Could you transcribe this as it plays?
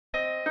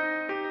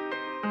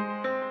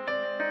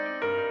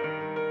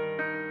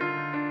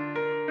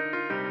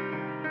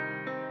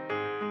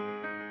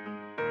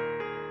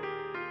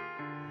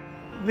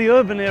The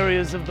urban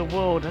areas of the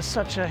world are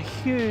such a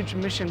huge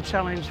mission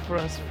challenge for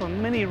us for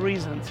many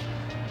reasons.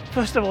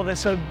 First of all, they're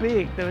so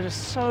big. There are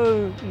just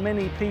so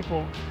many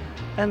people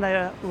and they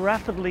are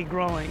rapidly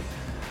growing.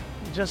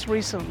 Just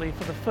recently,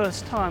 for the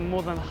first time,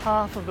 more than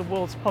half of the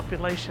world's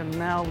population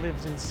now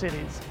lives in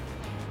cities.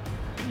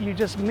 You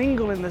just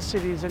mingle in the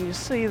cities and you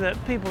see that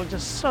people are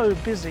just so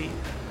busy.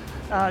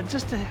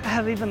 Just to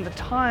have even the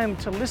time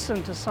to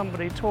listen to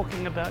somebody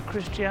talking about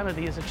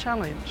Christianity is a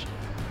challenge.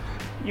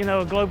 You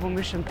know, a global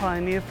mission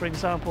pioneer, for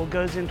example,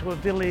 goes into a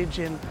village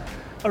in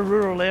a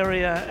rural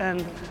area and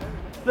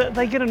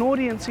they get an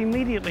audience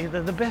immediately.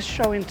 They're the best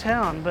show in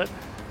town, but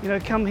you know,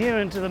 come here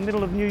into the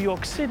middle of New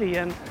York City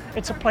and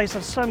it's a place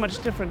of so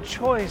much different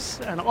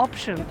choice and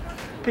option.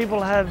 People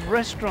have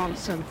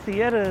restaurants and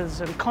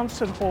theaters and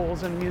concert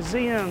halls and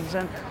museums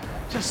and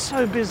just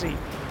so busy.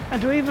 And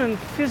to even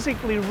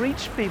physically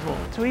reach people,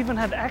 to even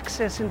have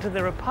access into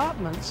their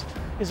apartments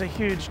is a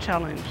huge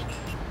challenge.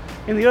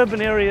 In the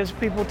urban areas,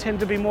 people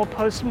tend to be more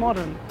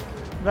postmodern.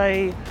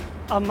 They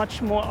are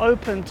much more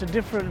open to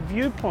different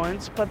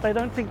viewpoints, but they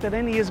don't think that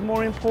any is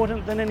more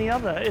important than any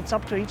other. It's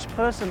up to each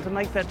person to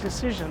make that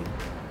decision.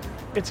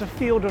 It's a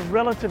field of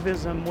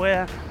relativism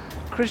where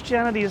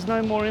Christianity is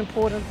no more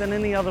important than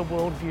any other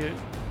worldview.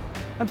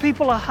 And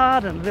people are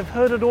hardened, they've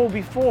heard it all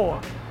before.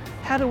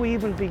 How do we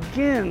even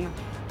begin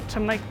to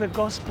make the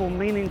gospel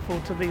meaningful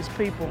to these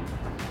people?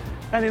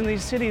 And in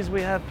these cities we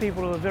have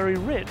people who are very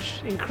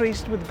rich,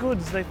 increased with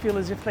goods. They feel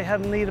as if they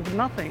have need of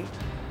nothing.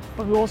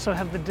 But we also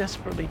have the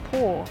desperately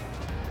poor.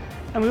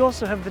 And we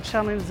also have the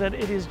challenge that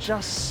it is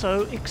just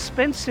so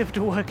expensive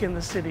to work in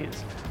the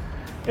cities.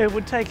 It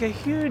would take a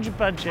huge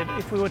budget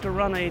if we were to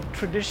run a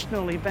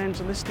traditional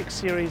evangelistic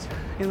series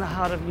in the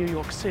heart of New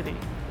York City.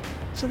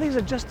 So these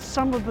are just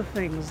some of the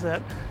things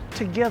that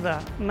together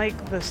make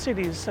the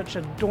cities such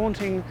a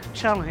daunting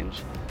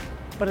challenge.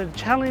 But a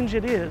challenge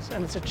it is,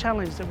 and it's a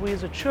challenge that we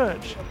as a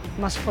church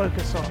must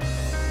focus on.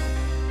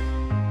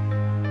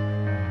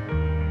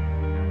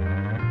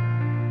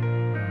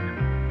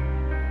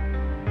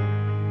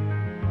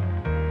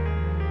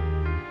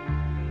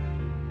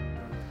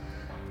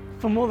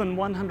 For more than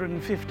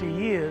 150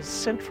 years,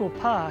 Central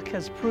Park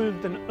has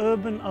proved an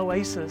urban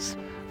oasis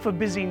for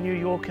busy New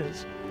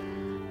Yorkers.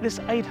 This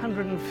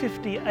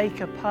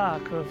 850-acre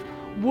park of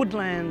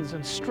woodlands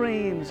and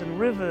streams and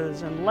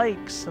rivers and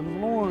lakes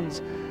and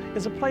lawns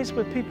is a place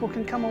where people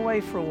can come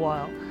away for a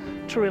while,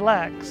 to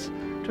relax,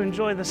 to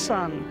enjoy the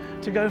sun,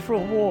 to go for a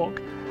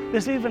walk.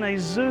 There's even a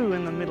zoo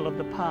in the middle of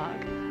the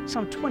park,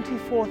 some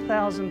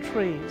 24,000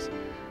 trees.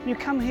 You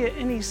come here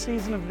any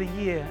season of the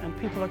year and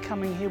people are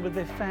coming here with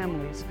their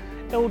families,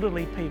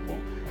 elderly people,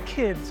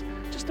 kids,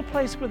 just a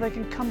place where they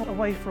can come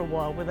away for a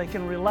while, where they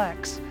can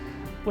relax,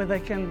 where they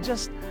can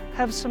just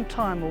have some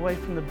time away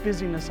from the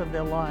busyness of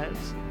their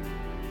lives.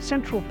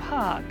 Central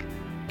Park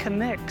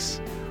connects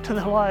to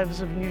the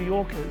lives of New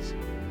Yorkers.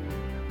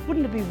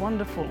 Wouldn't it be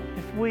wonderful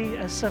if we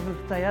as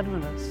Seventh-day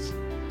Adventists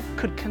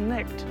could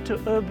connect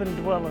to urban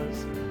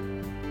dwellers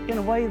in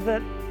a way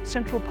that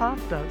Central Park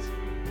does?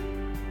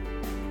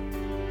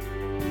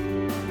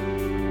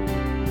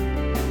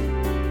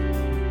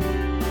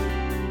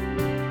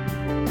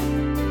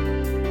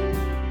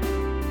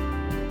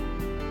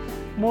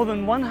 More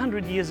than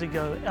 100 years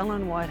ago,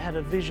 Ellen White had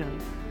a vision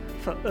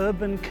for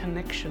urban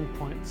connection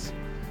points.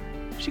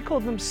 She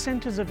called them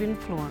centers of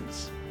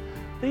influence.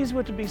 These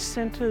were to be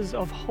centers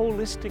of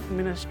holistic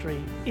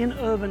ministry in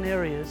urban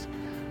areas,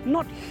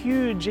 not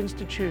huge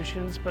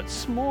institutions, but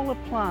smaller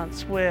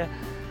plants where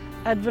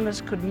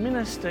Adventists could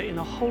minister in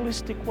a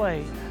holistic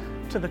way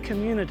to the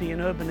community in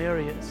urban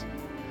areas.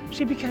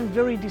 She became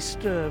very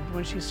disturbed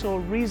when she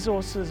saw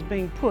resources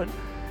being put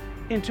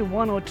into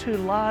one or two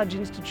large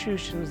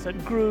institutions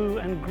that grew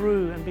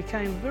and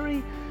became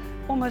very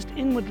almost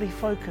inwardly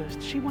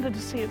focused. She wanted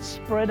to see it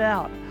spread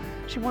out.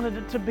 She wanted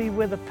it to be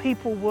where the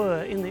people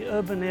were in the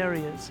urban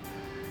areas.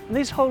 And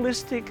these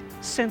holistic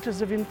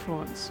centers of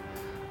influence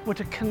were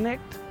to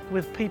connect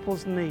with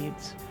people's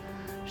needs.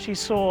 She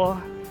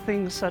saw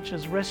things such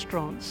as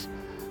restaurants,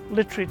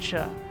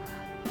 literature,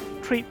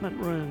 treatment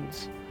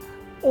rooms,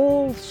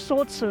 all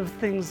sorts of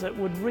things that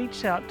would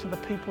reach out to the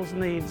people's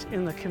needs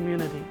in the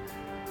community.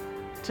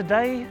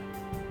 Today,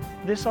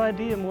 this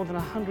idea more than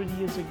 100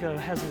 years ago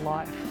has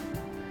life.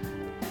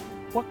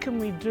 What can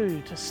we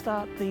do to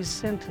start these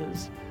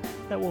centers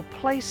that will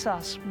place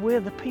us where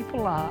the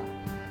people are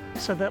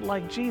so that,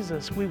 like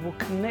Jesus, we will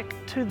connect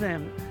to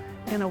them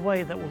in a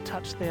way that will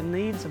touch their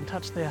needs and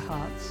touch their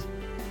hearts?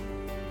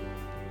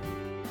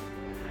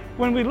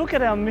 When we look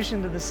at our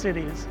mission to the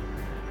cities,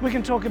 we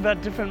can talk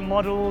about different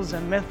models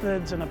and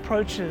methods and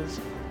approaches,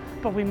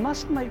 but we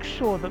must make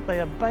sure that they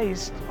are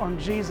based on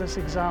Jesus'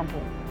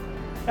 example.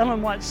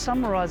 Ellen White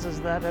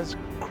summarizes that as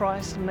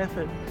Christ's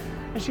method,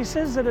 and she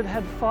says that it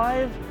had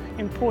 5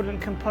 important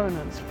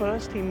components.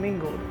 First, he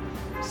mingled.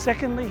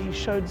 Secondly, he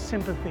showed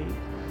sympathy.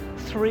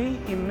 3,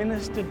 he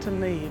ministered to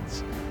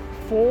needs.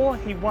 4,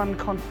 he won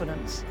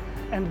confidence.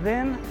 And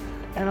then,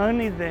 and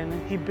only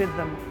then, he bid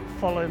them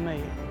follow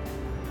me.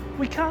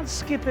 We can't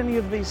skip any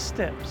of these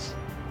steps.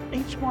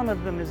 Each one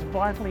of them is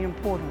vitally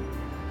important.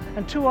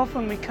 And too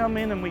often we come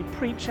in and we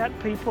preach at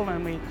people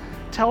and we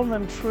tell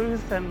them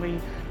truth and we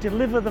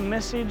deliver the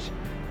message,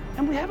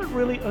 and we haven't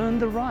really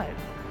earned the right.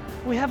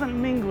 We haven't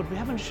mingled, we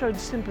haven't showed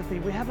sympathy,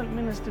 we haven't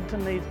ministered to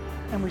needs,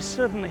 and we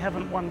certainly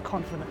haven't won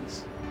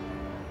confidence.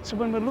 So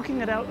when we're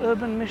looking at our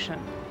urban mission,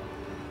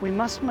 we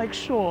must make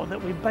sure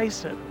that we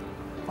base it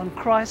on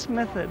Christ's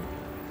method,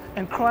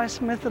 and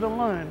Christ's method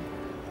alone,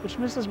 which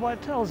Mrs.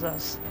 White tells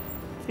us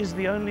is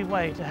the only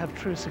way to have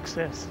true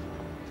success.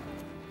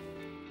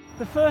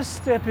 The first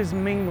step is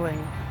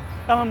mingling.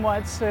 Ellen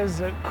White says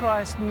that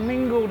Christ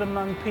mingled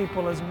among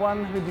people as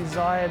one who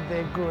desired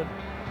their good.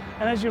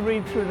 And as you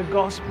read through the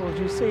Gospels,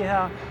 you see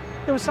how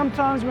there were some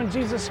times when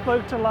Jesus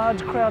spoke to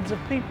large crowds of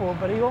people,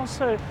 but he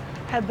also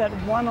had that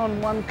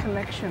one-on-one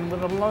connection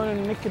with a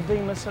lone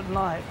Nicodemus at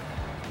night,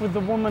 with the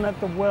woman at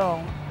the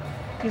well.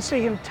 You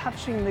see him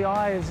touching the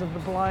eyes of the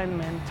blind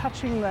men,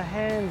 touching the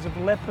hands of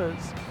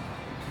lepers.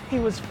 He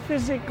was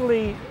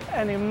physically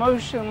and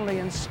emotionally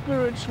and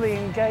spiritually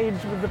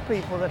engaged with the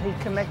people that he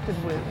connected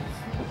with.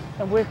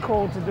 And we're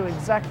called to do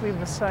exactly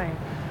the same.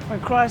 When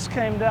Christ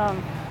came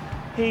down,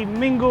 he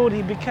mingled,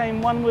 he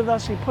became one with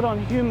us, he put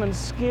on human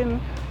skin,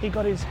 he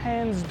got his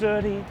hands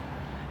dirty.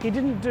 He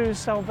didn't do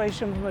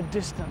salvation from a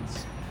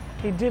distance.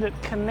 He did it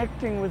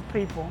connecting with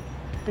people,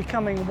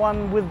 becoming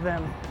one with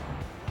them.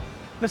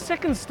 The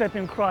second step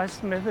in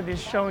Christ's method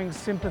is showing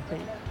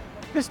sympathy.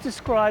 This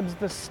describes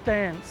the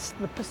stance,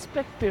 the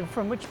perspective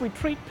from which we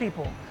treat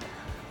people.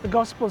 The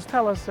Gospels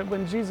tell us that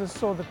when Jesus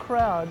saw the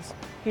crowds,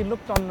 he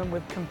looked on them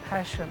with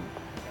compassion,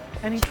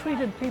 and he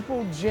treated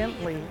people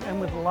gently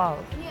and with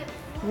love.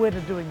 We're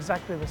to do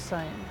exactly the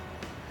same.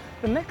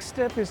 The next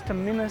step is to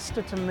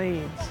minister to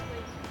needs.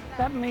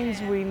 That means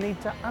we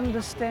need to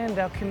understand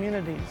our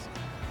communities.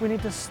 We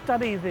need to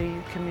study the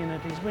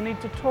communities. We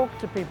need to talk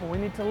to people. We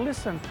need to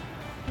listen.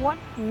 What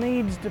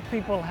needs do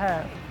people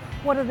have?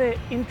 What are their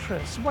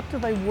interests? What do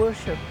they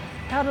worship?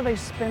 How do they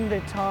spend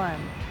their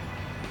time?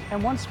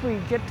 And once we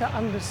get to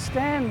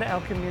understand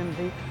our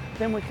community,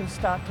 then we can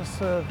start to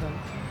serve them.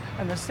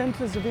 And the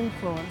centers of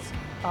influence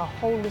are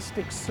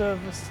holistic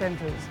service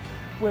centers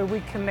where we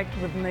connect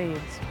with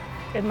needs.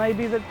 It may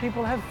be that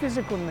people have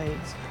physical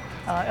needs.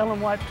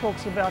 Ellen White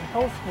talks about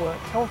health work,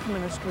 health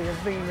ministry as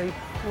being the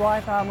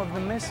right arm of the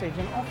message,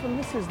 and often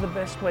this is the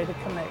best way to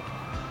connect.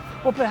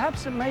 Or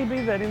perhaps it may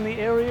be that in the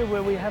area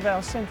where we have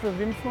our center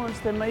of influence,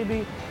 there may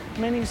be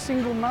many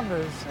single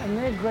mothers, and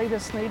their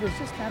greatest need is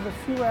just to have a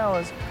few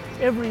hours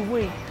every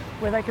week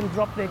where they can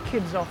drop their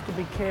kids off to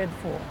be cared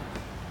for.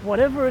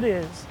 Whatever it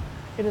is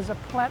a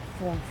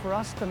platform for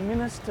us to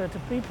minister to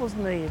people's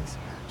needs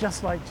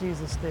just like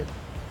Jesus did.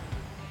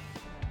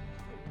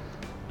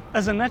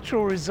 As a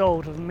natural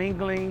result of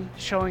mingling,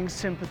 showing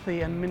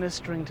sympathy and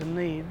ministering to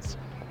needs,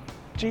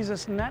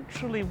 Jesus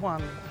naturally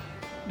won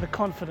the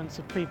confidence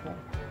of people.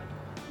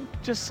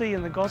 Just see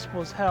in the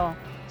Gospels how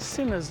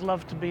sinners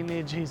love to be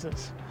near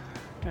Jesus.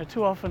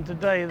 Too often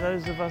today,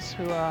 those of us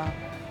who are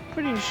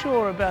pretty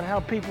sure about how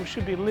people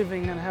should be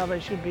living and how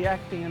they should be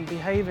acting and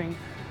behaving,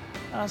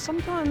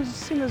 sometimes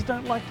sinners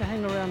don't like to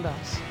hang around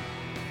us.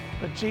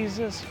 But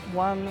Jesus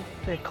won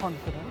their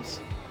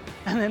confidence.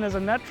 And then as a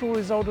natural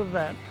result of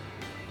that,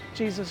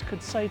 Jesus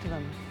could say to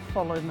them,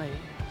 "Follow me."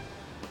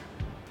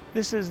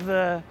 This is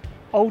the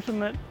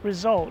ultimate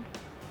result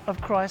of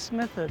Christ's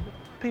method.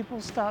 People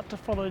start to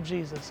follow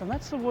Jesus, and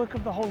that's the work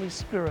of the Holy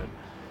Spirit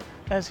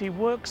as he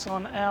works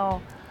on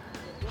our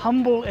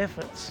humble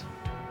efforts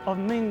of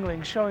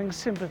mingling, showing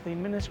sympathy,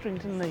 ministering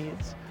to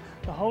needs.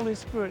 The Holy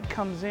Spirit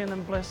comes in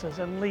and blesses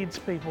and leads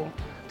people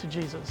to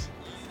Jesus.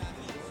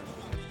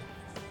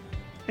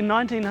 In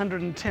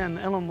 1910,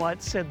 Ellen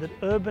White said that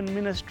urban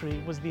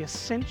ministry was the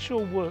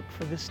essential work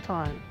for this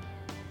time.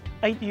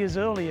 8 years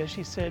earlier,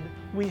 she said,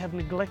 "We have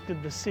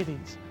neglected the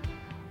cities."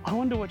 I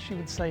wonder what she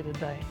would say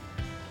today.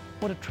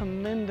 What a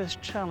tremendous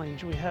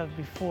challenge we have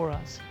before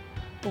us,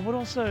 but what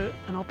also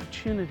an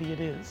opportunity it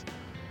is.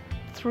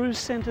 Through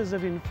centers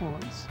of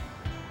influence,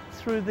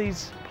 through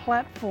these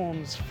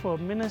platforms for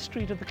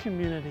ministry to the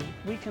community,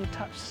 we can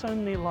touch so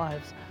many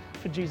lives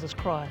for Jesus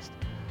Christ.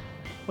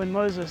 When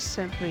Moses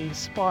sent the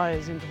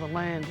spies into the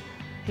land,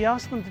 he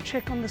asked them to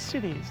check on the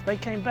cities. They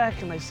came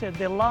back and they said,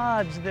 "They're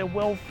large, they're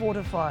well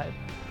fortified."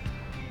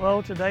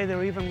 Well, today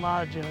they're even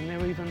larger and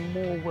they're even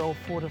more well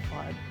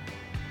fortified.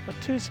 But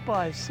 2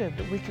 spies said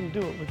that we can do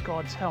it with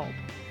God's help.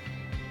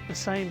 The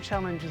same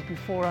challenge is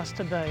before us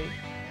today.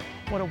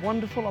 What a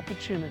wonderful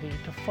opportunity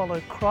to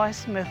follow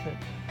Christ's method,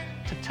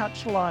 to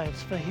touch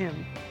lives for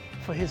him,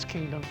 for his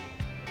kingdom.